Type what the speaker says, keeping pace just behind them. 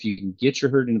If you can get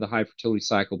your herd into the high fertility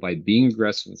cycle by being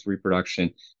aggressive with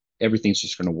reproduction, everything's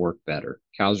just going to work better.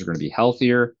 Cows are going to be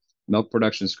healthier. Milk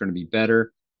production is going to be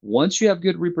better. Once you have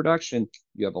good reproduction,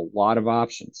 you have a lot of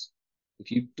options.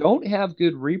 If you don't have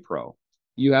good repro,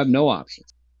 you have no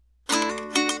options.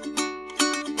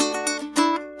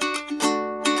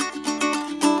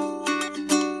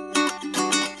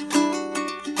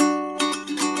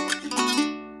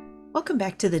 Welcome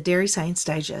back to the Dairy Science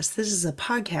Digest. This is a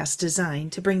podcast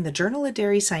designed to bring the Journal of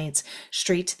Dairy Science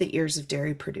straight to the ears of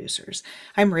dairy producers.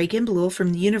 I'm Reagan Blewell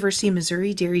from the University of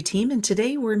Missouri Dairy Team, and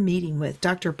today we're meeting with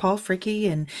Dr. Paul Fricke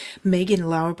and Megan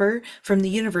Lauber from the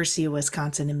University of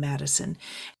Wisconsin in Madison.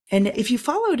 And if you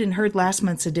followed and heard last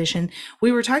month's edition, we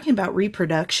were talking about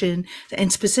reproduction and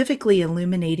specifically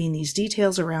illuminating these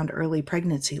details around early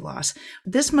pregnancy loss.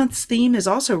 This month's theme is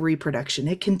also reproduction.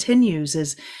 It continues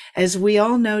as we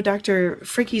all know, Dr.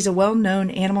 Fricke is a well-known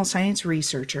animal science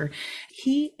researcher.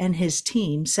 He and his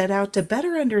team set out to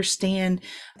better understand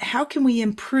how can we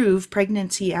improve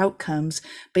pregnancy outcomes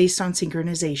based on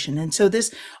synchronization. And so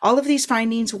all of these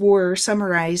findings were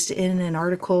summarized in an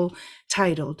article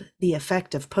titled "The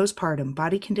Effect of Postpartum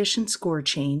Body Condition Score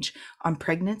Change on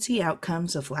Pregnancy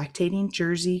Outcomes of Lactating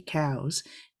Jersey Cows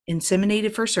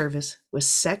Inseminated for Service with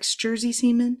Sex Jersey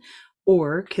Semen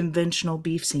or Conventional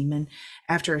Beef Semen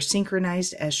after a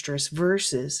Synchronized Estrus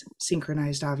versus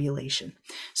Synchronized Ovulation."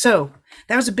 So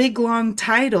that was a big, long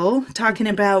title talking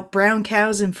about brown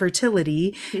cows and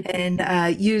fertility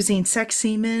and using sex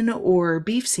semen or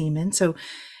beef semen. So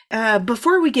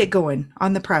before we get going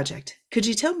on the project, could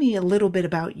you tell me a little bit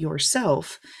about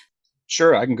yourself?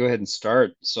 Sure, I can go ahead and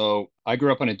start. So I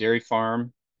grew up on a dairy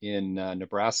farm in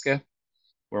Nebraska,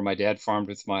 where my dad farmed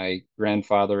with my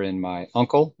grandfather and my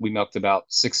uncle. We milked about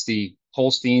 60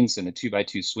 Holsteins in a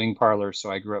 2x2 swing parlor,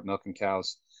 so I grew up milking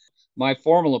cows. My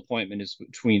formal appointment is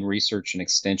between research and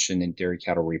extension in dairy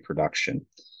cattle reproduction.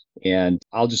 And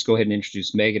I'll just go ahead and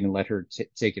introduce Megan and let her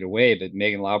take it away. But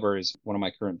Megan Lauber is one of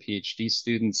my current PhD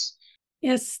students.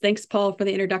 Yes, thanks, Paul, for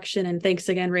the introduction. And thanks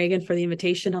again, Reagan, for the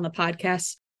invitation on the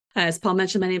podcast. As Paul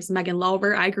mentioned, my name is Megan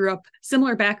Lauber. I grew up,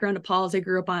 similar background to Paul's. I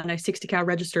grew up on a 60 cow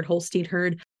registered Holstein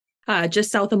herd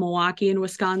just south of Milwaukee in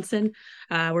Wisconsin,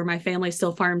 where my family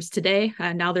still farms today.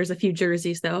 Now there's a few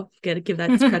jerseys, though. Got to give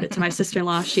that credit to my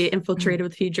sister-in-law. She infiltrated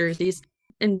with a few jerseys.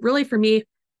 And really, for me,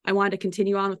 I wanted to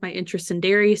continue on with my interest in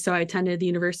dairy, so I attended the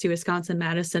University of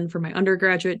Wisconsin-Madison for my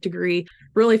undergraduate degree,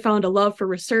 really found a love for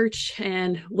research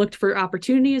and looked for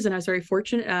opportunities, and I was very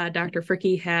fortunate. Dr.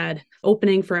 Fricke had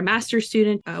opening for a master's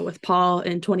student with Paul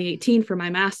in 2018 for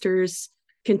my master's,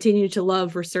 continued to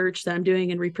love research that I'm doing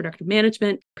in reproductive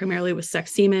management, primarily with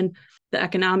sex semen, the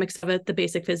economics of it, the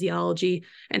basic physiology,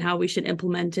 and how we should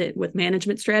implement it with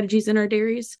management strategies in our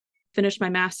dairies. Finished my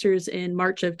master's in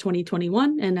March of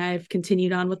 2021, and I've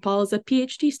continued on with Paul as a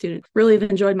PhD student. Really have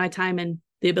enjoyed my time and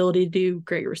the ability to do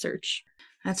great research.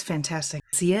 That's fantastic.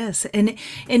 Yes. And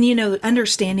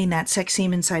understanding that sex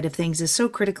semen side of things is so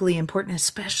critically important,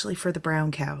 especially for the brown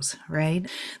cows, right?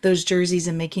 Those jerseys,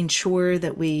 and making sure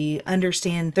that we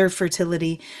understand their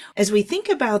fertility. As we think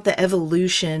about the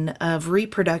evolution of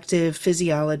reproductive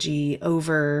physiology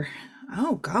over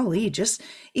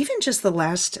just the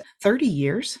last 30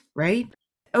 years, right?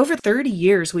 Over 30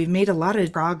 years, we've made a lot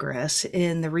of progress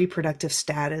in the reproductive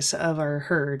status of our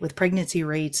herd, with pregnancy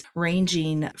rates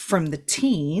ranging from the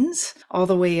teens all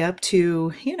the way up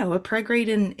to, a preg rate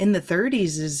in the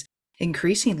 30s is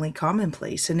increasingly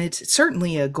commonplace. And it's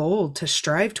certainly a goal to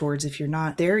strive towards if you're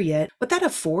not there yet. What that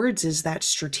affords is that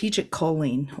strategic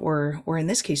culling, or in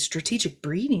this case, strategic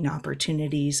breeding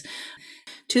opportunities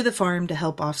to the farm to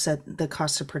help offset the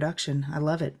cost of production. I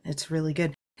love it. It's really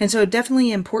good. And so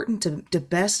definitely important to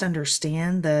best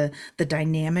understand the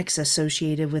dynamics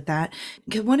associated with that.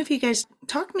 Could one of you guys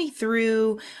talk me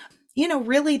through,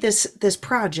 really this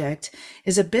project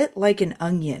is a bit like an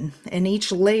onion, and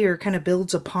each layer kind of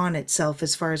builds upon itself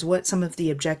as far as what some of the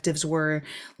objectives were,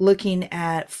 looking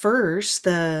at first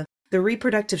the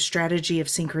reproductive strategy of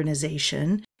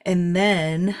synchronization, and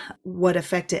then what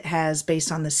effect it has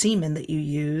based on the semen that you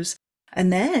use.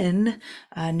 And then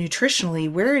nutritionally,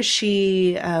 where is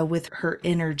she with her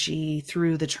energy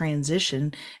through the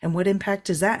transition, and what impact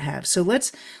does that have? So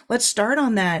let's start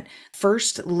on that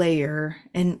first layer.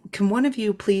 And can one of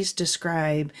you please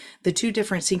describe the two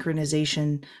different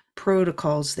synchronization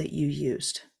protocols that you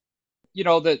used?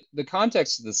 The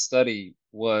context of the study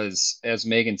was, as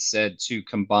Megan said, to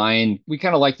combine. We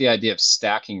kind of like the idea of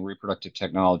stacking reproductive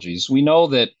technologies. We know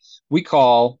that we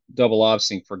call double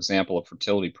ovsync, for example, a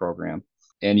fertility program.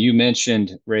 And you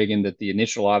mentioned, Reagan, that the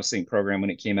initial ovsync program, when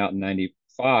it came out in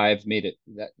 1995 made it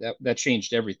that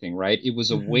changed everything, right? It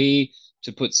was a Mm-hmm. way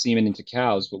to put semen into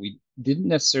cows, but we didn't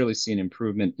necessarily see an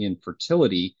improvement in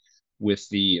fertility with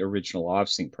the original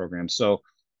OVSync program. So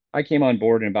I came on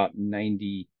board in about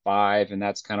 95, and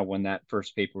that's kind of when that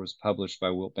first paper was published by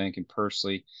Wiltbank and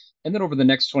Pursley. And then over the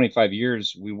next 25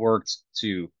 years, we worked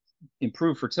to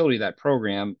improve fertility of that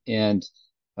program. And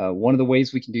one of the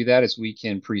ways we can do that is we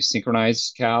can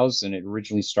pre-synchronize cows, and it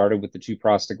originally started with the two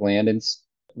prostaglandins.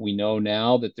 We know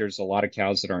now that there's a lot of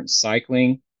cows that aren't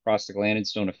cycling.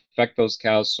 Prostaglandins don't affect those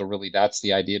cows, so really that's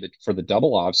the idea for the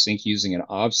double OVSync, using an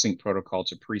OVSync protocol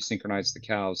to pre-synchronize the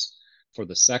cows for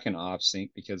the second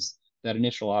OVSync, because that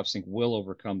initial OVSync will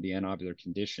overcome the anovular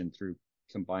condition through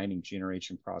combining GnRH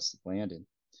and prostaglandin.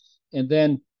 And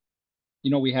then,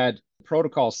 we had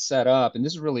protocols set up, and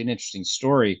this is really an interesting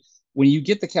story. When you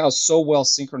get the cows so well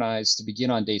synchronized to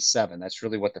begin on day 7, that's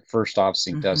really what the first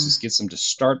OVSync does, Mm-hmm. is gets them to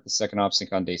start the second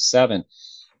OVSync on day 7.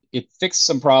 It fixed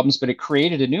some problems, but it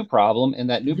created a new problem, and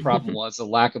that new problem was a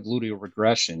lack of luteal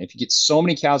regression. If you get so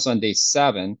many cows on day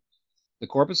 7, the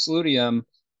corpus luteum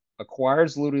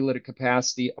acquires luteolytic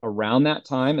capacity around that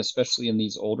time, especially in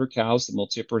these older cows, the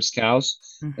multiparous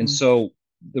cows. And Mm-hmm. so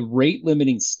the rate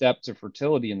limiting step to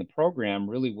fertility in the program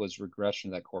really was regression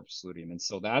of that corpus luteum. And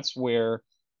so that's where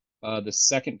the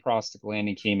second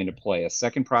prostaglandin came into play. A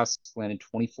second prostaglandin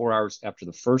 24 hours after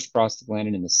the first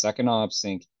prostaglandin in the second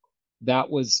OVSync.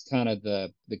 That was kind of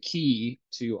the key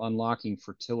to unlocking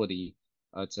fertility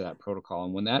to that protocol.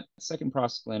 And when that second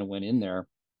prostaglandin went in there,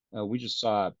 we just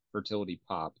saw fertility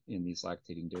pop in these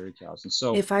lactating dairy cows. And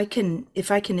so, If I can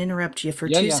interrupt you for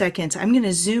yeah, two yeah. seconds, I'm going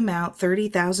to zoom out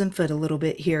 30,000 foot a little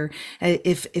bit here.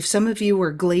 If some of you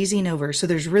were glazing over, so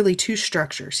there's really two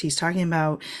structures. He's talking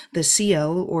about the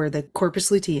CL, or the corpus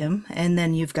luteum, and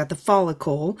then you've got the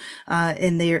follicle,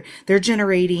 and they're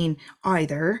generating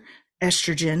either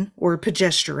estrogen or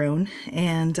progesterone,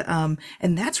 and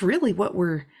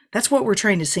that's what we're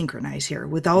trying to synchronize here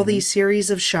with all Mm-hmm. these series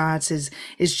of shots, is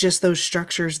just those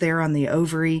structures there on the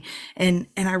ovary. And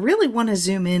I really want to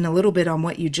zoom in a little bit on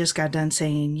what you just got done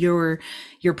saying. Your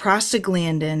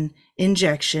prostaglandin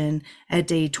injection at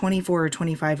day 24 or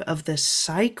 25 of the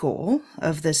cycle,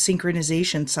 of the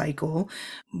synchronization cycle,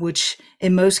 which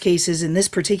in most cases, in this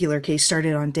particular case,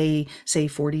 started on day, say,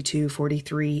 42,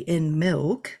 43 in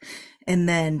milk. And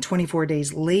then 24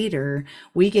 days later,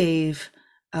 we gave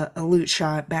a lute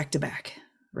shot back to back,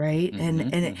 right? and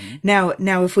Mm-hmm. and Mm-hmm.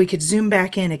 now if we could zoom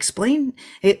back in, explain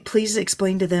it, please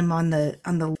explain to them on the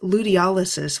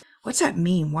luteolysis. What's that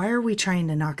mean? Why are we trying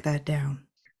to knock that down?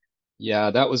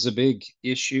 Yeah, that was a big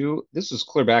issue. This was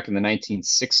clear back in the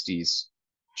 1960s.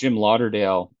 Jim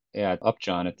Lauderdale at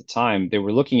Upjohn at the time, they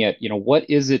were looking at, what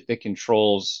is it that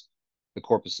controls the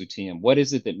corpus luteum? What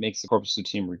is it that makes the corpus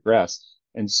luteum regress?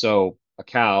 And so a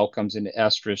cow comes into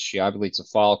estrus, she ovulates a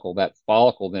follicle. That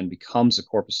follicle then becomes a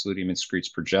corpus luteum and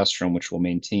secretes progesterone, which will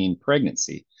maintain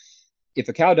pregnancy. If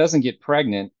a cow doesn't get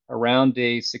pregnant around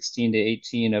day 16 to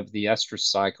 18 of the estrus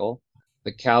cycle,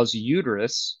 the cow's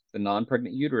uterus, the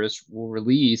non-pregnant uterus, will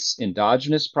release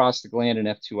endogenous prostaglandin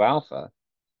F2 alpha.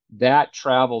 That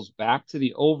travels back to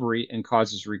the ovary and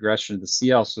causes regression of the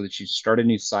CL, so that you start a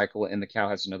new cycle and the cow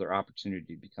has another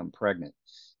opportunity to become pregnant.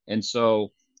 And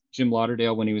so Jim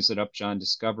Lauderdale, when he was at Upjohn,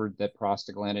 discovered that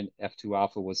prostaglandin F2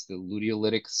 alpha was the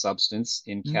luteolytic substance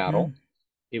in Mm-hmm. cattle.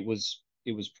 It was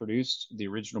produced. The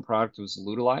original product was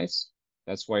luteolized.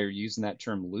 That's why you're using that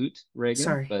term lute, Reagan.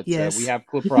 Sorry. But we Yes. have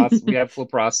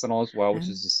cloprostanol as well, which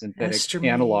And is a synthetic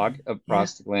estromate. analog of Yeah.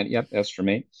 prostaglandin. Yep,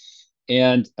 estromate.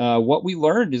 And what we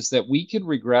learned is that we could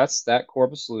regress that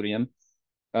corpus luteum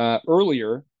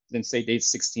earlier than, say, day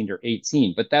 16 or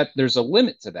 18, but that there's a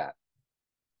limit to that.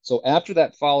 So after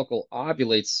that follicle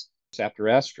ovulates after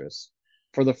estrus,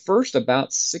 for the first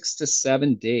about 6 to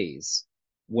 7 days,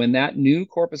 when that new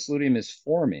corpus luteum is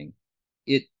forming,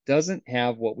 it doesn't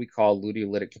have what we call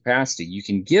luteolytic capacity. You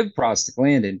can give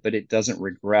prostaglandin, but it doesn't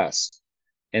regress.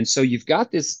 And so you've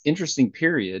got this interesting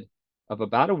period of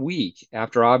about a week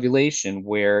after ovulation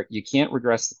where you can't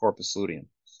regress the corpus luteum.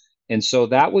 And so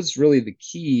that was really the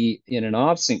key in an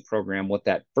OVSync program. What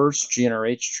that first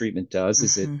GnRH treatment does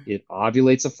is it, Mm-hmm. it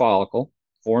ovulates a follicle,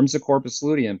 forms a corpus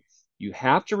luteum. You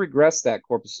have to regress that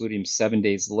corpus luteum 7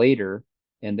 days later,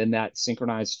 and then that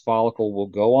synchronized follicle will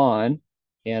go on.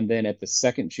 And then at the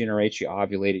second GnRH, you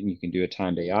ovulate it and you can do a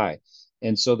timed AI.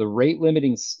 And so the rate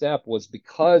limiting step was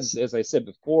because, as I said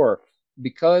before,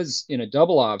 because in a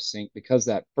double OVSync, because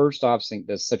that first OVSync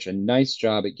does such a nice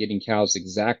job at getting cows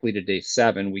exactly to day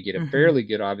 7, we get a Mm-hmm. fairly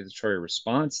good ovulatory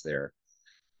response there.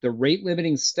 The rate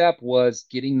limiting step was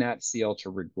getting that CL to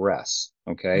regress.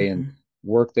 Okay. And Mm-hmm.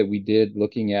 work that we did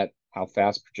looking at how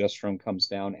fast progesterone comes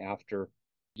down after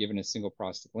given a single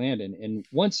prostaglandin. And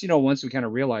once we kind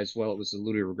of realized, well, it was a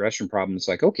luteal regression problem, it's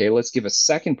like, okay, let's give a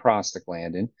second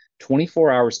prostaglandin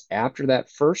 24 hours after that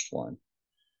first one.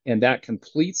 And that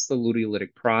completes the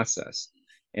luteolytic process.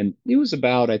 And it was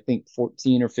about, I think,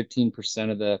 14 or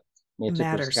 15% of the It multiparous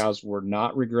matters. cows were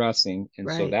not regressing. And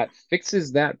so Right. that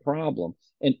fixes that problem.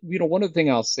 And, one other thing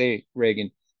I'll say,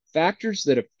 Reagan, factors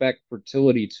that affect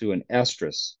fertility to an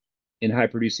estrus in high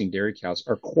producing dairy cows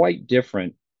are quite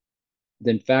different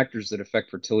than factors that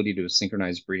affect fertility to a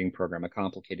synchronized breeding program, a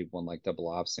complicated one like double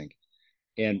ovsync.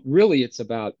 And really, it's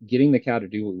about getting the cow to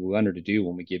do what we want her to do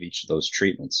when we give each of those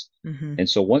treatments. Mm-hmm. And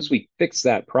so once we fix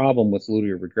that problem with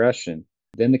luteal regression,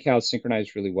 then the cows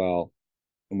synchronized really well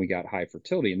and we got high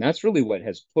fertility. And that's really what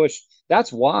has pushed.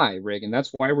 That's why, Reagan,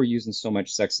 that's why we're using so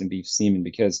much Sexton beef semen,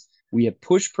 because we have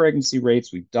pushed pregnancy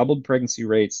rates, we've doubled pregnancy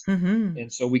rates, Mm-hmm.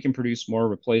 and so we can produce more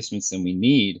replacements than we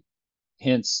need.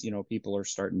 Hence, people are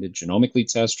starting to genomically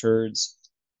test herds.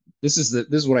 This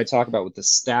is what I talk about with the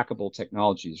stackable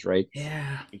technologies, right?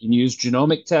 Yeah. You can use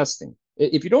genomic testing.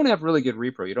 If you don't have really good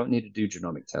repro, you don't need to do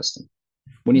genomic testing.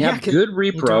 When you Yeah, have 'cause good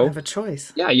you don't repro, have a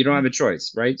choice. yeah, you don't have a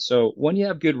choice, right? So when you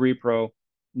have good repro,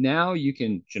 now you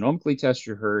can genomically test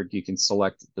your herd. You can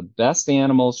select the best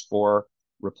animals for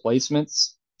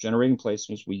replacements, generating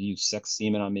placements. We use sex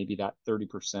semen on maybe that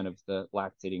 30% of the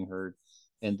lactating herd.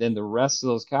 And then the rest of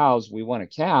those cows, we want a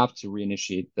calf to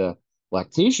reinitiate the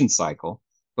lactation cycle,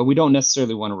 but we don't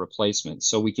necessarily want a replacement.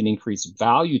 So we can increase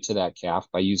value to that calf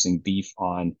by using beef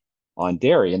on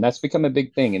dairy. And that's become a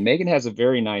big thing. And Megan has a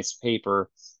very nice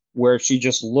paper where she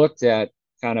just looked at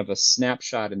kind of a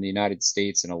snapshot in the United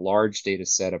States and a large data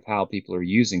set of how people are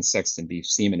using Sexton beef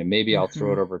semen. And maybe I'll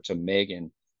throw Mm-hmm. it over to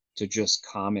Megan to just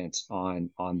comment on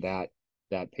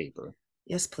that paper.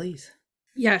 Yes, please.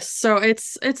 Yes, so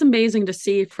it's amazing to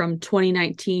see from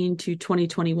 2019 to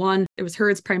 2021. It was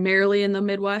herds primarily in the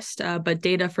Midwest, but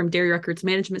data from Dairy Records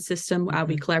Management System,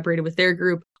 we collaborated with their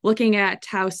group, looking at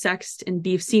how sexed and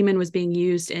beef semen was being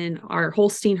used in our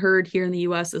Holstein herd here in the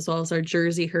U.S. as well as our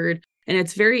Jersey herd. And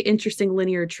it's very interesting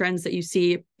linear trends that you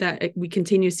see, that we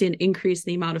continue to see an increase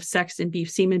in the amount of sexed and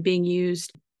beef semen being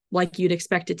used, like you'd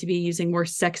expect it to be, using more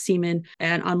sex semen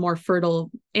and on more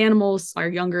fertile animals, our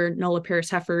younger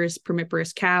nulliparous heifers,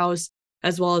 primiparous cows,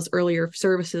 as well as earlier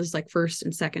services like first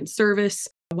and second service.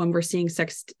 When we're seeing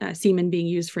sex semen being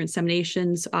used for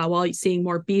inseminations, while seeing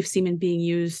more beef semen being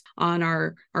used on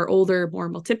our older, more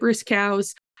multiparous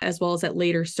cows, as well as at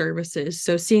later services.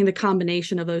 So seeing the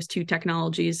combination of those two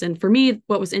technologies. And for me,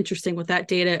 what was interesting with that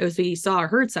data was we saw a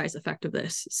herd size effect of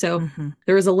this. So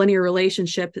there was a linear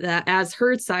relationship that as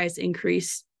herd size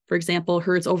increased, for example,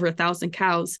 herds over 1,000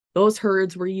 cows, those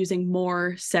herds were using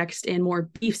more sexed and more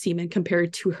beef semen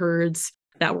compared to herds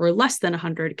that were less than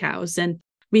 100 cows. And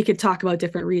we could talk about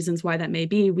different reasons why that may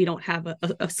be. We don't have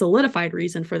a solidified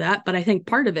reason for that, but I think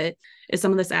part of it is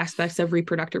some of this aspects of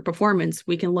reproductive performance.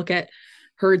 We can look at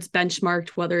herds benchmarked,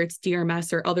 whether it's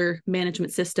DRMS or other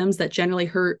management systems, that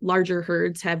generally larger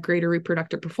herds have greater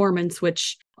reproductive performance,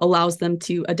 which allows them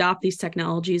to adopt these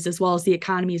technologies as well as the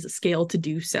economies of scale to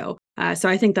do so. So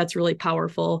I think that's really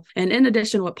powerful. And in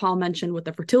addition, what Paul mentioned with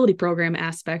the fertility program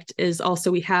aspect is also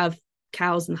we have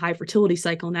cows in the high fertility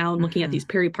cycle now and looking at these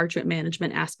peri-parchment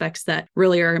management aspects that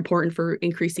really are important for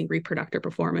increasing reproductive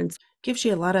performance. Gives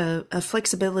you a lot of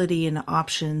flexibility and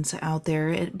options out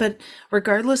there. But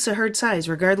regardless of herd size,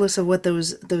 regardless of what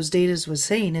those data was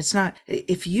saying, it's not,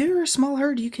 if you're a small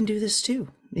herd, you can do this too.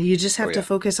 You just have to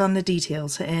focus on the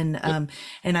details, and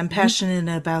I'm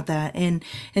passionate about that. And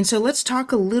so let's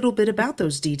talk a little bit about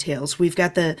those details. We've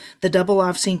got the double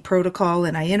off-sync protocol,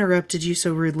 and I interrupted you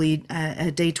so rudely.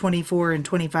 At day 24 and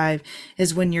 25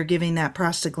 is when you're giving that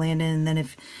prostaglandin, and then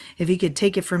if you could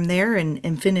take it from there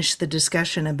and finish the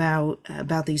discussion about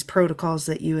these protocols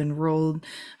that you enrolled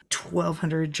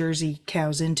 1,200 Jersey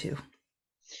cows into.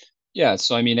 Yeah,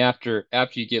 so I mean, after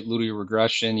you get luteal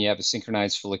regression, you have a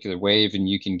synchronized follicular wave, and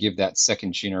you can give that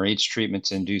second GnRH treatment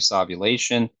to induce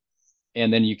ovulation,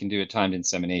 and then you can do a timed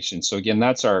insemination. So again,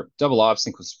 that's our double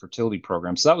obstetric fertility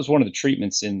program. So that was one of the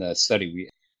treatments in the study. We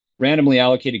randomly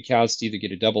allocated cows to either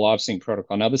get a double obstetric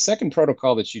protocol. Now, the second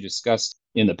protocol that you discussed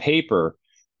in the paper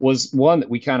was one that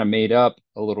we kind of made up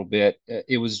a little bit.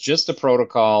 It was just a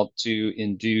protocol to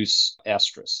induce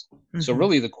estrus. So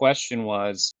really the question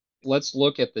was, let's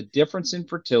look at the difference in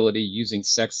fertility using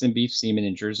Sexton beef semen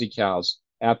in Jersey cows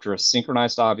after a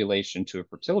synchronized ovulation to a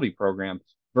fertility program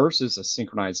versus a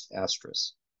synchronized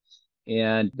estrus.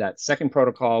 And that second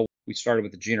protocol, we started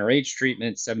with the GnRH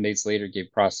treatment. 7 days later, gave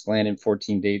prostaglandin.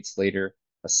 14 days later,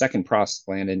 a second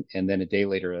prostaglandin, and then a day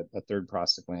later a third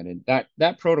prostaglandin.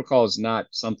 That protocol is not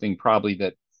something probably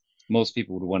that most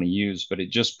people would want to use, but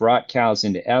it just brought cows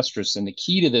into estrus. And the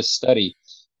key to this study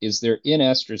is they're in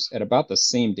estrus at about the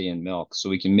same day in milk. So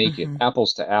we can make it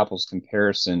apples to apples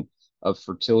comparison of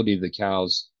fertility of the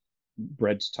cows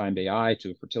bred to timed AI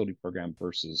to a fertility program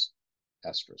versus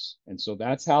estrus. And so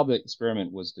that's how the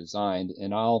experiment was designed.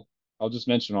 And I'll just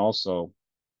mention also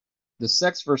the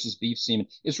sex versus beef semen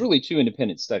is really two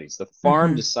independent studies. The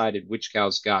farm decided which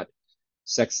cows got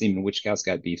sex semen, which cows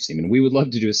got beef semen. We would love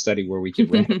to do a study where we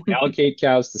could randomly allocate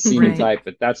cows to semen type,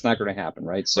 but that's not going to happen,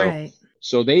 right?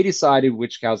 So they decided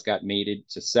which cows got mated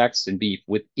to sex and beef.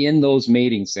 Within those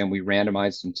matings, then we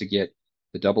randomized them to get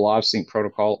the double ovsync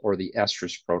protocol or the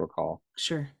estrus protocol.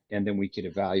 Sure. And then we could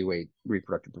evaluate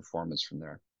reproductive performance from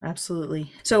there.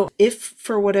 Absolutely. So if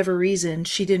for whatever reason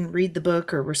she didn't read the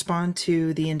book or respond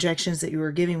to the injections that you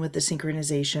were giving with the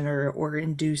synchronization or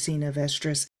inducing of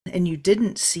estrus, and you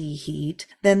didn't see heat,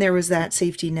 then there was that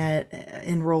safety net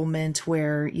enrollment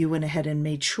where you went ahead and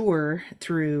made sure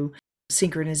through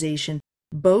synchronization,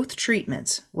 both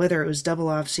treatments, whether it was double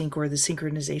ovsync or the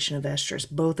synchronization of estrus,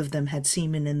 both of them had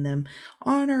semen in them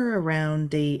on or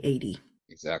around day 80.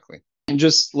 Exactly. And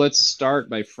just let's start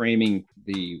by framing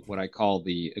what I call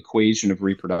the equation of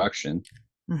reproduction.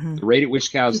 The rate at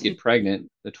which cows get pregnant,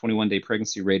 the 21-day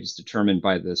pregnancy rate, is determined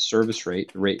by the service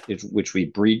rate, the rate at which we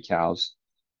breed cows,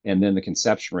 and then the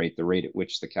conception rate, the rate at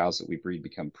which the cows that we breed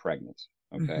become pregnant.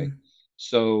 Okay.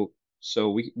 So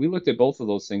we looked at both of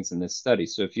those things in this study.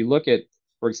 So if you look at,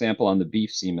 for example, on the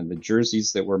beef semen, the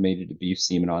jerseys that were mated to beef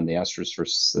semen on the estrus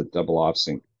versus the double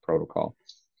ovsync protocol.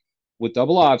 With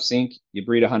double ovsync, you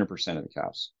breed 100% of the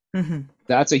cows.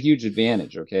 That's a huge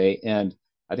advantage, okay? And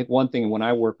I think one thing when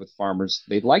I work with farmers,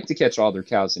 they'd like to catch all their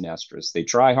cows in estrus. They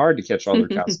try hard to catch all their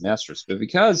cows in estrus, but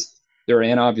because they're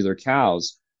anovular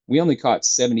cows, we only caught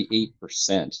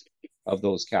 78% of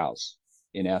those cows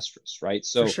in estrus, right?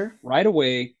 So right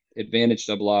away, advantage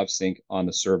double ovsync on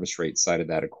the service rate side of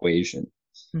that equation.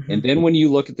 And then when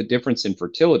you look at the difference in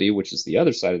fertility, which is the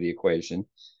other side of the equation,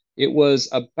 it was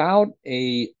about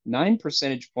a 9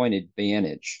 percentage point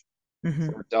advantage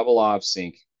for double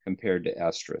ovsync compared to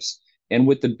estrus. And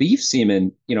with the beef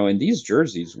semen, in these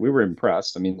jerseys, we were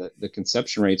impressed. I mean, the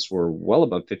conception rates were well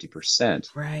above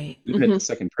 50%. Right. Even at the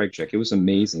second preg check, it was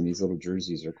amazing. These little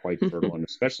jerseys are quite fertile, and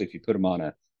especially if you put them on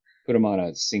a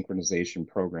synchronization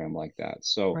program like that.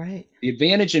 So the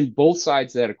advantage in both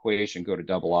sides of that equation go to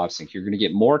double ovsync. You're going to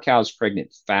get more cows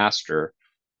pregnant faster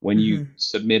when you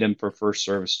submit them for first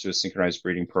service to a synchronized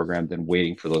breeding program than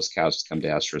waiting for those cows to come to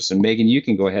estrus. And Megan, you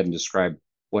can go ahead and describe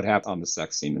what happened on the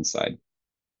sex semen side.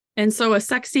 And so a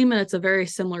sex semen, it's a very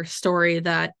similar story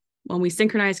that when we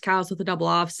synchronize cows with a double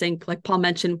ovsync, like Paul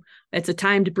mentioned, it's a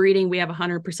timed breeding. We have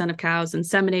 100% of cows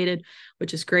inseminated,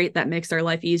 which is great. That makes our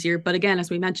life easier. But again,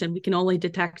 as we mentioned, we can only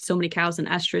detect so many cows in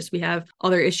estrus. We have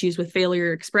other issues with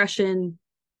failure expression,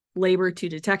 labor to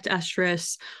detect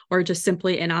estrus, or just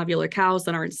simply anovular cows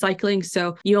that aren't cycling.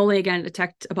 So you only, again,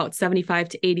 detect about 75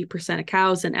 to 80% of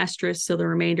cows in estrus. So the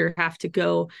remainder have to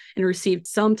go and receive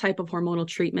some type of hormonal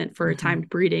treatment for a timed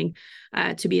breeding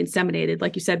to be inseminated.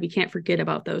 Like you said, we can't forget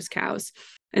about those cows.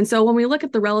 And so when we look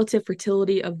at the relative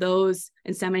fertility of those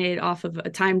inseminated off of a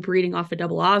timed breeding off a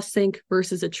double ovsync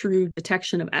versus a true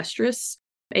detection of estrus,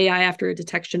 AI after a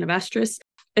detection of estrus,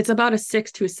 it's about a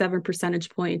 6 to a 7 percentage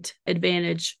point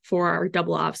advantage for our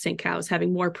double ovsync cows,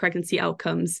 having more pregnancy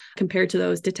outcomes compared to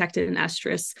those detected in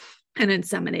estrus and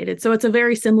inseminated. So it's a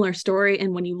very similar story.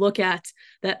 And when you look at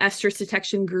the estrus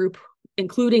detection group,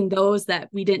 including those that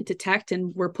we didn't detect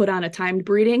and were put on a timed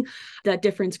breeding, that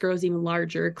difference grows even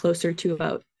larger, closer to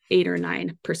about 8 or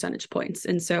 9 percentage points.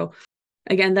 And so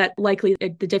again, that likely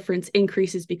the difference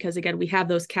increases because, again, we have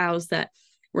those cows that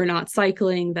we're not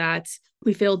cycling, that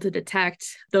we failed to detect,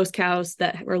 those cows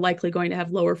that are likely going to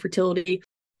have lower fertility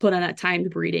put on that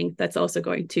timed breeding. That's also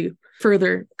going to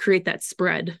further create that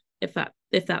spread, if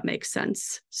that makes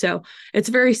sense. So it's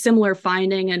a very similar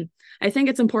finding. And I think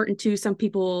it's important too. Some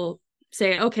people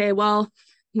say, okay, well,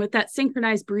 with that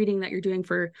synchronized breeding that you're doing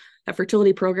for a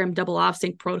fertility program, double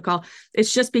ovsync protocol,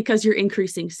 it's just because you're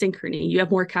increasing synchrony. You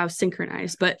have more cows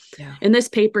synchronized. But in this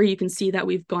paper, you can see that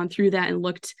we've gone through that and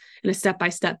looked in a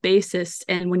step-by-step basis.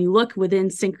 And when you look within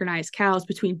synchronized cows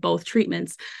between both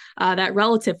treatments, that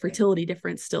relative fertility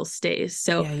difference still stays.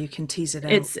 So you can tease it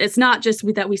out. It's not just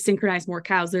that we synchronize more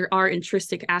cows. There are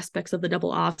intrinsic aspects of the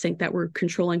double ovsync that we're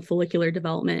controlling follicular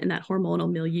development and that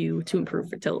hormonal milieu to improve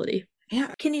fertility.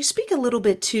 Yeah. Can you speak a little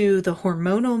bit to the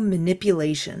hormonal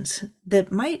manipulations that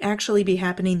might actually be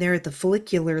happening there at the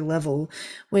follicular level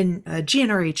when a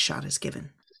GnRH shot is given?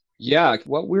 Yeah,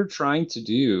 what we're trying to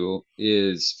do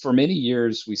is for many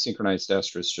years we synchronized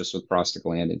estrus just with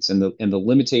prostaglandins. And the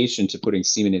limitation to putting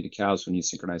semen into cows when you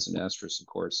synchronize an estrus, of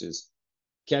course, is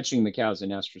catching the cows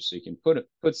in estrus so you can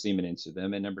put semen into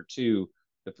them. And number two,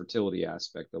 the fertility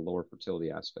aspect, the lower fertility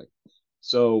aspect.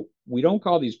 So we don't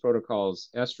call these protocols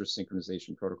estrus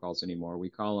synchronization protocols anymore. We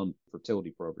call them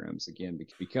fertility programs again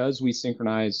because we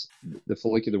synchronize the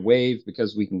follicular wave,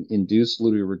 because we can induce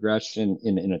luteal regression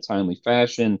in a timely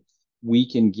fashion. We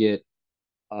can get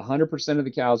 100% of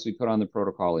the cows we put on the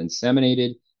protocol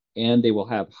inseminated, and they will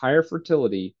have higher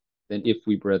fertility than if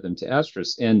we bred them to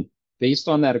estrus. And based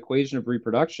on that equation of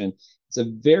reproduction, it's a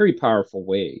very powerful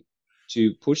way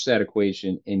to push that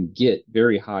equation and get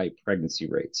very high pregnancy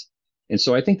rates. And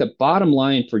so I think the bottom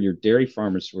line for your dairy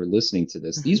farmers who are listening to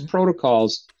this, these Mm-hmm.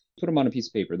 protocols, put them on a piece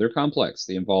of paper. They're complex.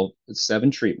 They involve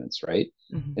 7 treatments, right?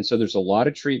 Mm-hmm. And so there's a lot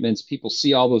of treatments. People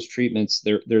see all those treatments.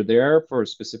 They're there for a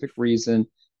specific reason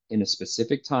in a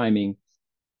specific timing.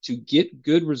 To get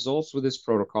good results with this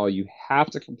protocol, you have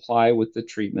to comply with the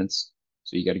treatments.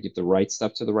 So you got to get the right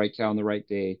stuff to the right cow on the right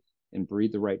day and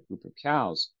breed the right group of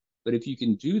cows. But if you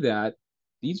can do that,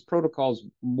 these protocols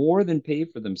more than pay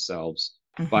for themselves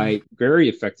Mm-hmm. by very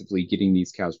effectively getting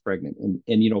these cows pregnant. And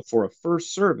for a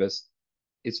first service,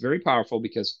 it's very powerful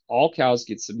because all cows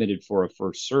get submitted for a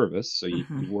first service. So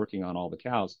Mm-hmm. you're working on all the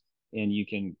cows, and we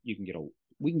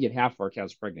can get half of our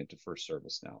cows pregnant to first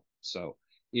service now. So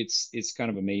it's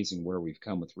kind of amazing where we've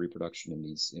come with reproduction in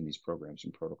these programs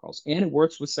and protocols, and it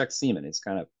works with sex semen. It's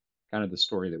kind of the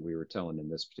story that we were telling in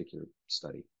this particular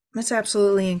study. That's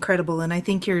absolutely incredible. And I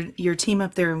think your team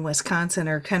up there in Wisconsin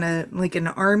are kind of like an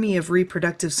army of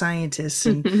reproductive scientists,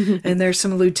 and there's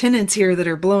some lieutenants here that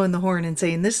are blowing the horn and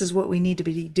saying this is what we need to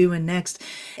be doing next.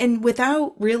 And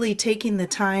without really taking the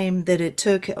time that it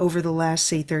took over the last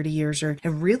say 30 years or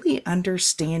and really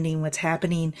understanding what's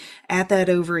happening at that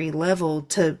ovary level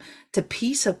to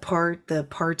piece apart the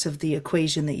parts of the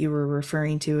equation that you were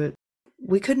referring to,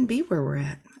 we couldn't be where we're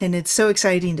at. And it's so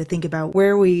exciting to think about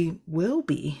where we will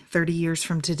be 30 years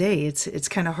from today. It's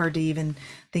kind of hard to even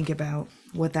think about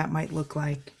what that might look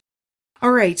like.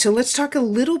 All right, so let's talk a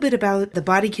little bit about the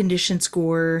body condition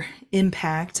score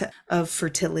impact of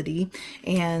fertility,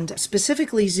 and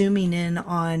specifically zooming in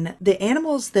on the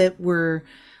animals that were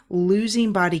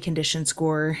losing body condition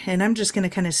score. And I'm just going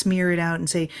to kind of smear it out and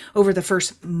say over the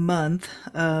first month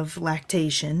of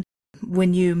lactation,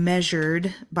 when you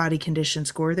measured body condition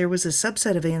score, there was a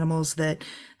subset of animals that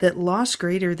lost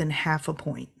greater than half a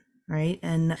point, right?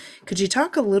 And could you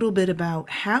talk a little bit about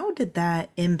how did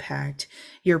that impact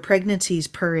your pregnancies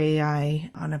per AI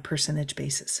on a percentage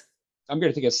basis? I'm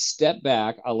going to take a step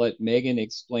back. I'll let Megan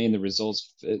explain the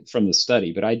results from the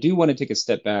study, but I do want to take a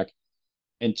step back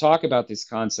and talk about this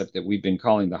concept that we've been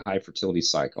calling the high fertility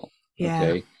cycle. Yeah.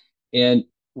 Okay. And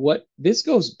what this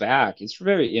goes back, it's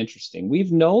very interesting.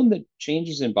 We've known that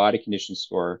changes in body condition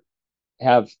score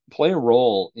have play a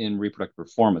role in reproductive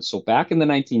performance. So back in the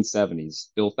 1970s,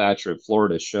 Bill Thatcher of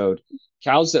Florida showed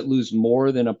cows that lose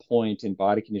more than a point in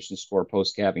body condition score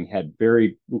post calving had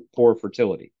very poor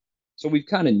fertility. So we've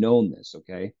kind of known this,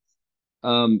 okay?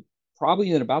 Um,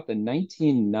 Probably in about the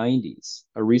 1990s,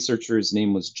 a researcher, his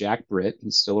name was Jack Britt,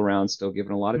 he's still around, still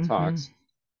giving a lot of Mm-hmm. talks.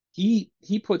 He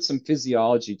put some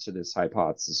physiology to this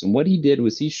hypothesis. And what he did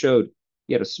was he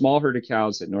had a small herd of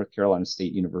cows at North Carolina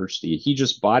State University. He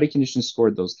just body condition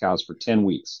scored those cows for 10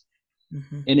 weeks.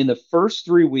 Mm-hmm. And in the first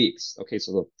 3 weeks, okay,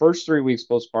 so the first 3 weeks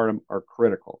postpartum are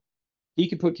critical. He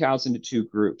could put cows into 2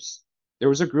 groups. There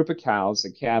was a group of cows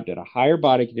that calved at a higher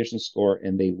body condition score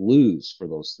and they lose for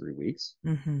those 3 weeks.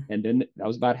 Mm-hmm. And then that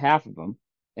was about half of them.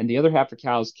 And the other half of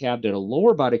cows calved at a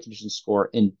lower body condition score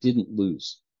and didn't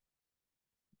lose.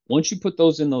 Once you put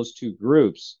those in those 2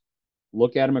 groups,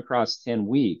 look at them across 10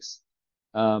 weeks,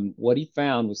 what he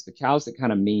found was the cows that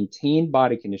kind of maintained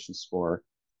body condition score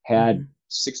Mm-hmm. had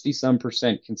 60 some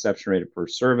percent conception rate at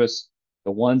first service.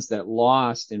 The ones that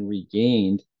lost and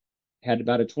regained had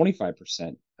about a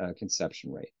 25%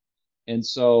 conception rate. And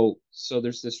so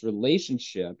there's this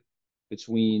relationship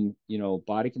between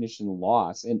body condition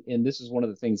loss, and this is one of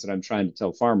the things that I'm trying to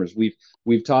tell farmers.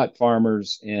 We've taught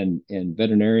farmers and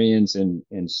veterinarians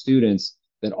and students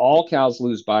that all cows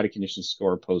lose body condition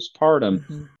score postpartum,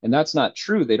 Mm-hmm. and that's not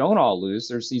true. They don't all lose.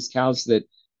 There's these cows that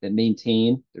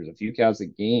maintain. There's a few cows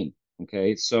that gain.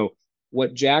 Okay, so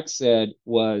what Jack said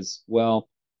was, well,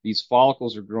 these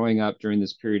follicles are growing up during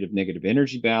this period of negative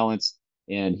energy balance,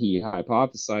 and he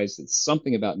hypothesized that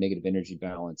something about negative energy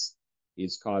balance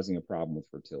is causing a problem with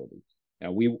fertility.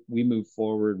 Now we move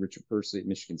forward. Richard Pursley at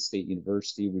Michigan State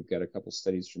University. We've got a couple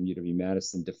studies from UW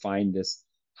Madison define this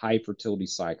high fertility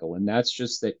cycle. And that's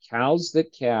just that cows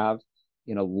that calve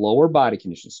in a lower body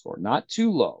condition score, not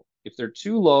too low. If they're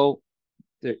too low,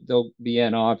 they'll be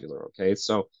anovular. Okay.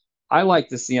 So I like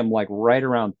to see them like right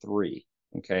around 3.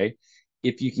 Okay.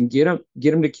 If you can get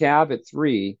them to calve at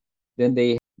 3, then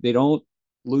they don't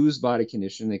lose body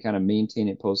condition. They kind of maintain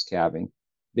it post calving.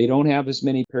 They don't have as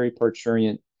many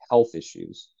periparturient health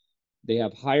issues. They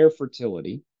have higher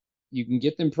fertility. You can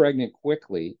get them pregnant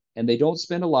quickly, and they don't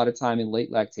spend a lot of time in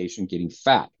late lactation getting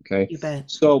fat. Okay. You bet.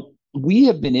 So we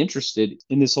have been interested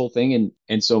in this whole thing.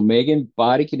 And so Megan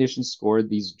body condition scored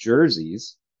these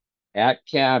jerseys at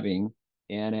calving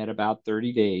and at about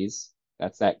 30 days.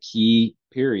 That's that key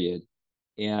period.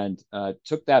 And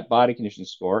took that body condition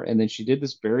score. And then she did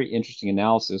this very interesting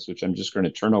analysis, which I'm just going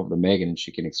to turn over to Megan and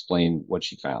she can explain what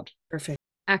she found. Perfect.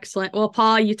 Excellent. Well,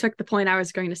 Paul, you took the point I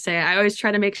was going to say. I always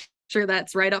try to make sure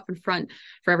that's right up in front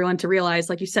for everyone to realize,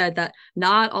 like you said, that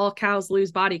not all cows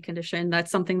lose body condition. That's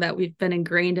something that we've been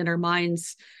ingrained in our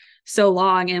minds so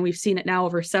long, and we've seen it now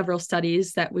over several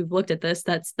studies that we've looked at this.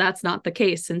 That's not the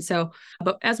case. And so,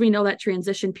 but as we know, that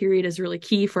transition period is really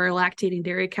key for our lactating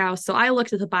dairy cows. So I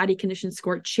looked at the body condition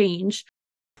score change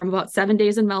from about 7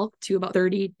 days in milk to about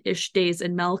 30-ish days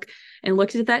in milk, and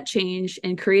looked at that change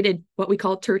and created what we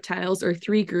call tertiles, or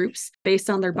 3 groups based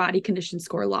on their body condition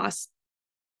score loss.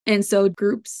 And so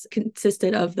groups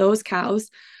consisted of those cows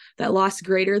that lost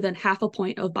greater than half a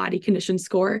point of body condition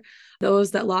score,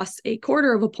 those that lost a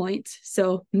quarter of a point,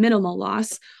 so minimal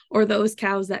loss, or those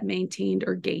cows that maintained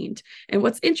or gained. And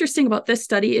what's interesting about this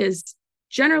study is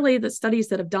generally the studies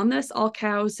that have done this, all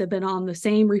cows have been on the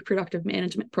same reproductive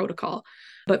management protocol.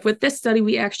 But with this study,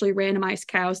 we actually randomized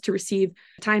cows to receive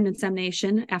timed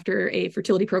insemination after a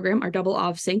fertility program, our double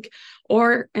ov sync,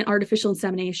 or an artificial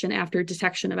insemination after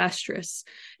detection of estrus.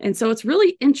 And so it's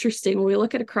really interesting when we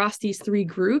look at across these 3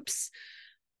 groups.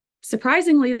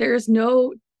 Surprisingly, there is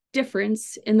no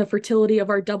difference in the fertility of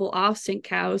our double ov sync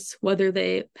cows, whether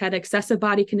they had excessive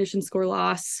body condition score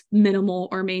loss, minimal,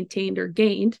 or maintained or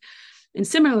gained. And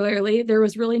similarly, there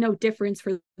was really no difference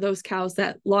for those cows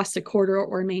that lost a quarter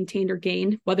or maintained or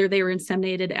gained, whether they were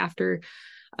inseminated after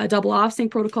a double ov sync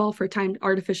protocol for timed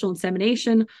artificial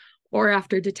insemination or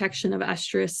after detection of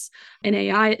estrus and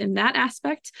AI in that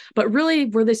aspect. But really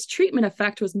where this treatment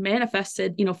effect was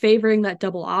manifested, favoring that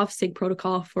double ov sync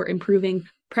protocol for improving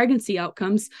pregnancy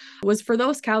outcomes, was for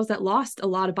those cows that lost a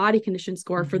lot of body condition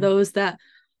score, for those that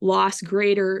lost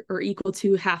greater or equal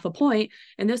to half a point.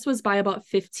 And this was by about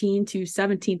 15 to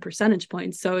 17 percentage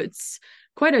points. So it's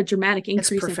quite a dramatic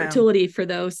increase in fertility for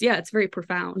those. Yeah, it's very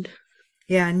profound.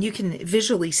 Yeah, and you can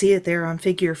visually see it there on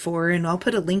figure 4, and I'll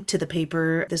put a link to the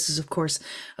paper. This is, of course,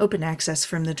 open access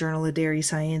from the Journal of Dairy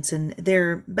Science, and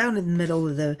there, about in the middle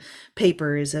of the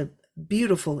paper, is a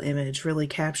beautiful image really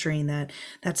capturing that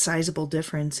sizable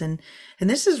difference. And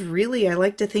this is really, I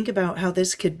like to think about how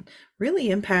this could really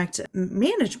impact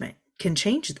management, can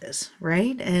change this,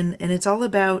 right? And it's all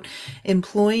about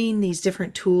employing these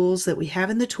different tools that we have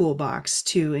in the toolbox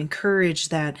to encourage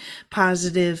that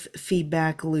positive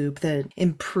feedback loop that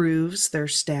improves their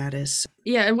status.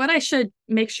 Yeah, and what I should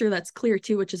make sure that's clear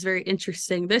too, which is very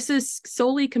interesting, this is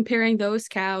solely comparing those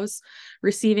cows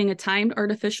receiving a timed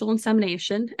artificial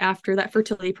insemination after that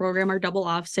fertility program or double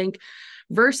ov sync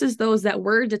versus those that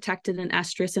were detected in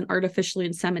estrus and artificially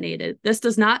inseminated. This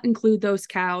does not include those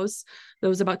cows,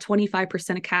 those about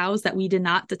 25% of cows that we did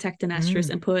not detect in estrus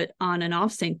and put on an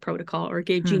ov sync protocol or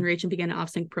gave gene rage and began an ov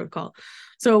sync protocol.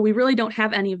 So we really don't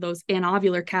have any of those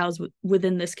anovular cows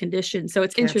within this condition. So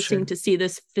it's interesting to see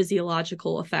this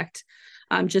physiological effect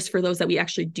just for those that we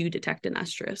actually do detect in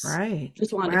estrus. Right.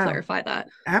 Just wanted to clarify that.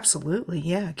 Absolutely.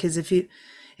 Yeah. Because if you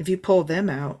pull them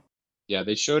out. Yeah,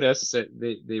 they showed us that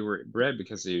they were bred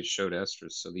because they showed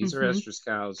estrus. So these are estrus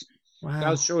cows,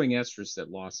 cows showing estrus that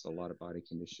lost a lot of body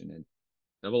condition. And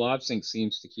double ov sync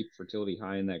seems to keep fertility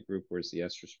high in that group, whereas the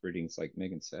estrus breedings, like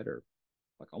Megan said, are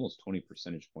like almost 20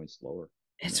 percentage points lower.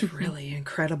 It's really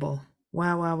incredible.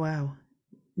 Wow.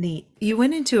 Neat. You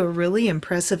went into a really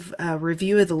impressive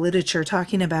review of the literature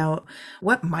talking about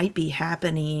what might be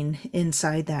happening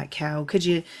inside that cow. Could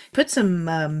you put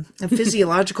some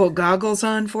physiological goggles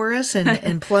on for us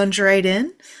and plunge right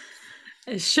in?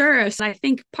 Sure. So I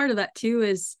think part of that too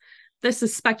is this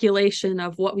is speculation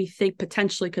of what we think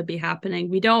potentially could be happening.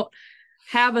 We don't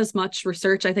have as much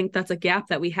research. I think that's a gap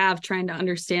that we have trying to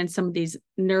understand some of these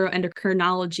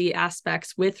neuroendocrinology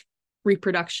aspects with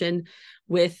reproduction,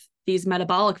 with these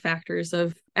metabolic factors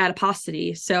of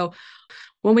adiposity. So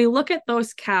when we look at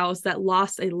those cows that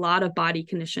lost a lot of body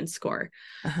condition score,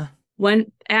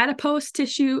 when adipose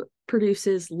tissue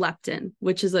produces leptin,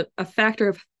 which is a factor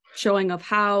of showing of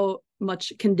how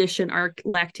much condition our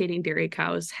lactating dairy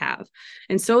cows have.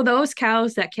 And so those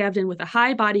cows that calved in with a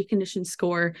high body condition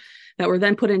score that were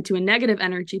then put into a negative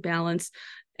energy balance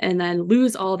and then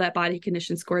lose all that body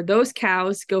condition score, those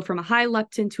cows go from a high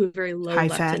leptin to a very low high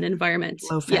leptin fat, environment.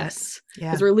 low fat. Yes.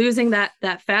 Yeah. Because we're losing that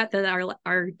fat that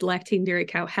our lactating dairy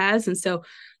cow has. And so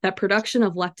that production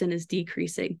of leptin is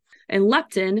decreasing. And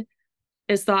leptin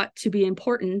is thought to be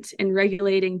important in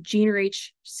regulating GnRH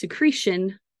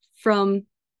secretion from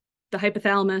the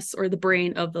hypothalamus or the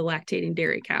brain of the lactating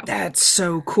dairy cow. That's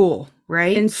so cool,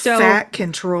 right? And so fat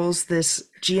controls this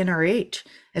GnRH.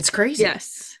 It's crazy.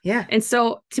 Yes. Yeah. And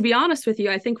so, to be honest with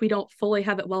you, I think we don't fully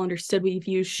have it well understood. We've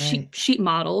used sheep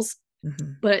models,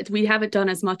 but we haven't done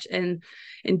as much in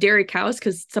dairy cows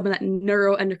because some of that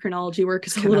neuroendocrinology work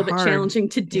is a little bit challenging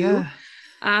to do.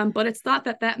 Yeah. But it's thought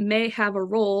that may have a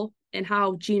role in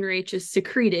how GnRH is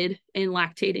secreted in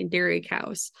lactating dairy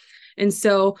cows. And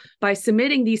so by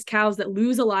submitting these cows that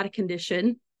lose a lot of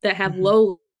condition, that have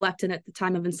low leptin at the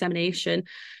time of insemination,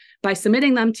 by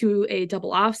submitting them to a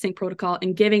double off-sync protocol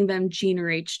and giving them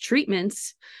GnRH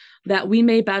treatments, that we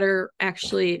may better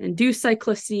actually induce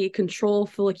cyclicity, control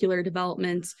follicular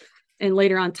development, and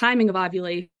later on timing of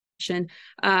ovulation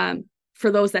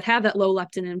for those that have that low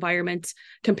leptin environment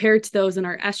compared to those in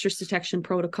our estrus detection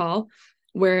protocol,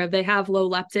 where they have low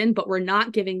leptin, but we're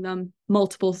not giving them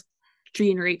multiple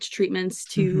GnRH treatments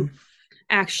to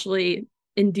actually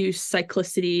induce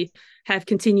cyclicity,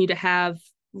 continue to have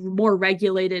more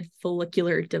regulated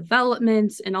follicular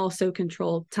development, and also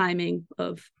control timing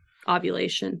of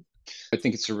ovulation. I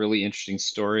think it's a really interesting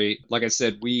story. Like I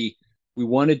said, we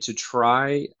wanted to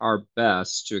try our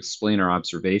best to explain our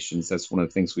observations. That's one of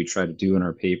the things we try to do in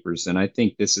our papers. And I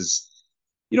think this is,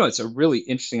 it's a really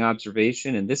interesting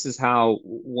observation. And this is how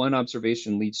one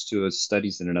observation leads to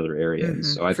studies in another area. And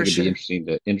so I think it'd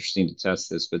be interesting to test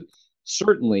this. But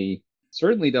certainly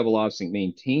double off-sync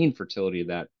maintained fertility of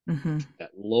that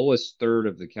lowest third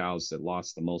of the cows that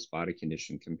lost the most body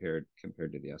condition compared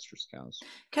to the estrus cows.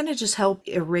 Kind of just help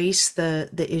erase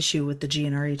the issue with the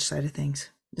GnRH side of things.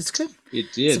 It's good.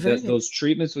 It did. Those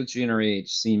treatments with GnRH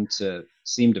seem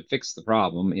to fix the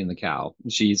problem in the cow.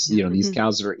 She's, these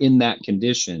cows that are in that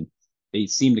condition, they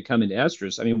seem to come into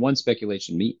estrus. I mean, one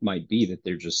speculation might be that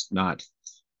they're just not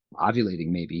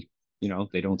ovulating, maybe.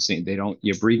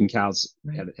 You're breeding cows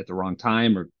at the wrong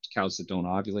time, or cows that don't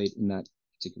ovulate in that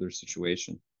particular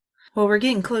situation. Well, we're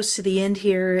getting close to the end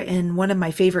here, and one of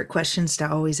my favorite questions to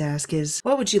always ask is,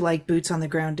 what would you like boots on the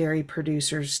ground dairy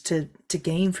producers to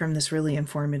gain from this really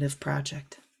informative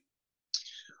project?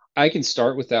 I can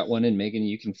start with that one, and Megan,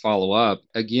 you can follow up.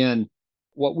 Again,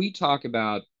 what we talk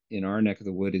about in our neck of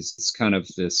the wood is kind of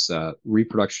this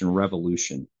reproduction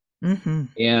revolution.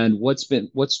 And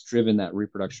what's driven that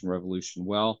reproduction revolution?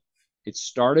 Well, it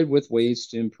started with ways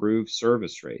to improve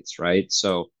service rates, right?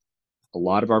 So a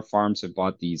lot of our farms have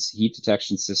bought these heat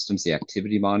detection systems, the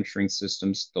activity monitoring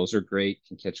systems. Those are great,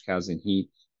 can catch cows in heat.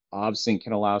 ObSync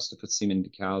can allow us to put semen into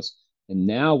cows. And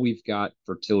now we've got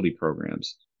fertility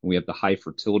programs. We have the high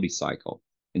fertility cycle.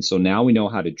 And so now we know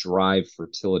how to drive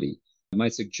fertility. My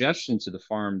suggestion to the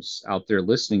farms out there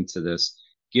listening to this,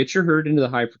 get your herd into the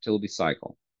high fertility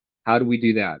cycle. How do we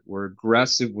do that? We're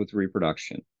aggressive with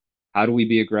reproduction. How do we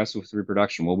be aggressive with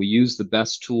reproduction? Well, we use the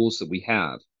best tools that we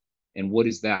have. And what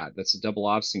is that? That's a double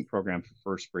off-sync program for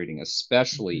first breeding,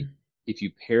 especially if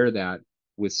you pair that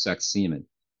with sex semen.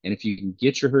 And if you can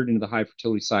get your herd into the high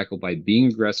fertility cycle by being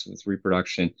aggressive with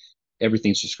reproduction,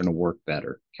 everything's just going to work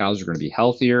better. Cows are going to be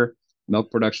healthier.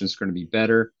 Milk production is going to be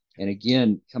better. And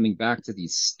again, coming back to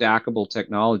these stackable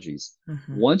technologies,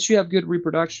 once you have good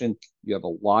reproduction, you have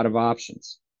a lot of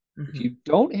options. If you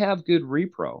don't have good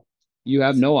repro, you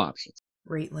have no options.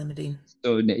 Rate limiting.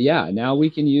 So now we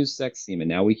can use sex semen.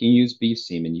 Now we can use beef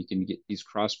semen. You can get these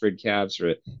crossbred calves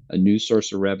are a new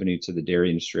source of revenue to the dairy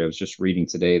industry. I was just reading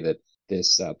today that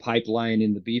this pipeline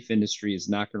in the beef industry is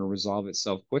not going to resolve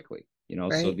itself quickly.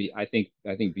 So I think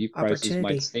beef prices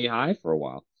might stay high for a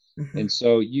while. And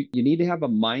so you need to have a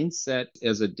mindset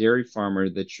as a dairy farmer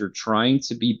that you're trying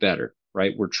to be better,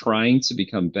 right? We're trying to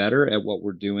become better at what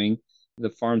we're doing. The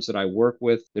farms that I work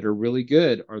with that are really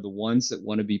good are the ones that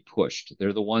want to be pushed.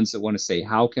 They're the ones that want to say,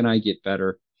 how can I get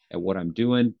better at what I'm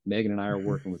doing? Megan and I are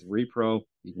working with Repro.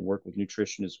 You can work with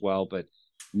nutrition as well. But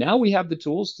now we have the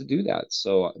tools to do that.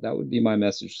 So that would be my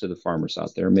message to the farmers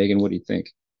out there. Megan, what do you think?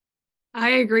 I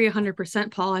agree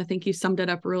 100%, Paul. I think you summed it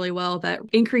up really well, that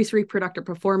increased reproductive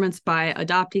performance by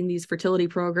adopting these fertility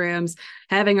programs,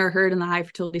 having our herd in the high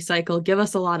fertility cycle, give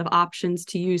us a lot of options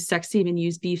to use sex semen,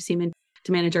 use beef semen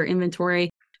to manage our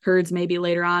inventory. herds maybe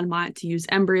later on want to use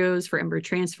embryos for embryo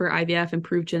transfer, IVF,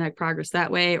 improve genetic progress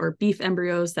that way, or beef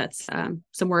embryos. That's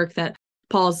some work that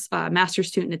Paul's master's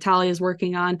student Natalia is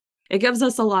working on. It gives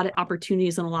us a lot of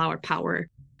opportunities and a lot of power.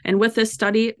 And with this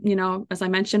study, as I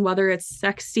mentioned, whether it's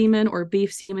sex semen or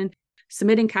beef semen,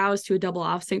 submitting cows to a double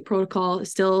off-sync protocol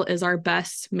still is our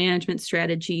best management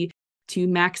strategy to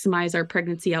maximize our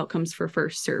pregnancy outcomes for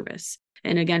first service.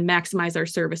 And again, maximize our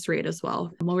service rate as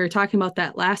well. And when we were talking about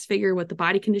that last figure with the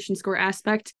body condition score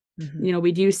aspect,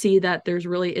 we do see that there's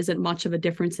really isn't much of a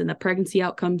difference in the pregnancy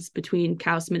outcomes between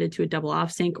cows submitted to a double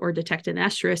off-sync or detected an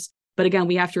estrus. But again,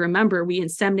 we have to remember we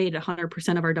inseminate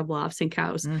 100% of our double off-sync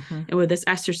cows. And with this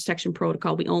estrus detection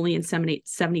protocol, we only inseminate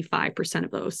 75%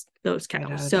 of those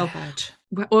cows. So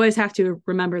we always have to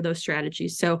remember those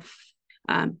strategies. So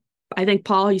I think,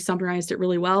 Paul, you summarized it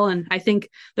really well. And I think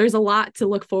there's a lot to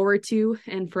look forward to.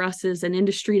 And for us as an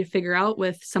industry to figure out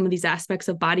with some of these aspects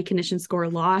of body condition score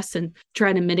loss and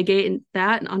try to mitigate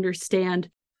that and understand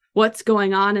what's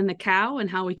going on in the cow and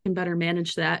how we can better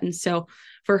manage that. And so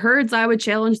for herds, I would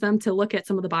challenge them to look at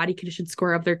some of the body condition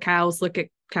score of their cows, look at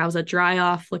cows that dry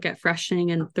off, look at freshening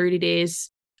in 30 days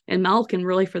in milk, and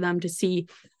really for them to see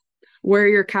where are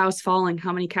your cows falling,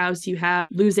 how many cows do you have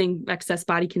losing excess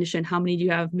body condition, how many do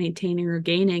you have maintaining or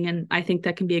gaining. And I think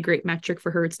that can be a great metric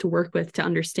for herds to work with to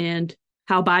understand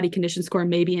how body condition score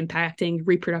may be impacting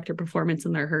reproductive performance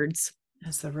in their herds.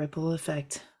 That's the ripple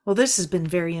effect. Well, this has been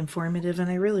very informative, and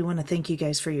I really want to thank you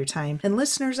guys for your time. And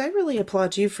listeners, I really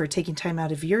applaud you for taking time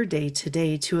out of your day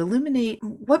today to illuminate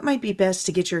what might be best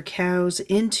to get your cows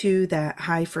into that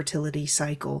high fertility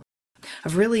cycle.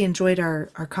 I've really enjoyed our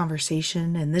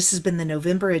conversation, and this has been the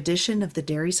November edition of the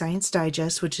Dairy Science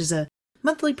Digest, which is a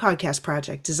monthly podcast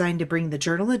project designed to bring the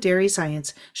Journal of Dairy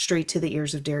Science straight to the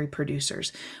ears of dairy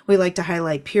producers. We like to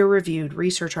highlight peer-reviewed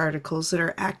research articles that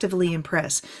are actively in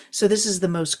press, so this is the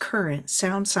most current,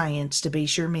 sound science to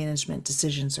base your management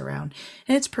decisions around,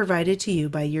 and it's provided to you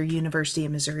by your University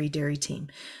of Missouri Dairy team.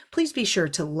 Please be sure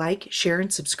to like, share,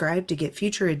 and subscribe to get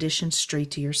future editions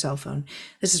straight to your cell phone.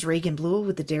 This is Reagan Blewell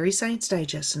with the Dairy Science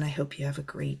Digest, and I hope you have a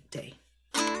great day.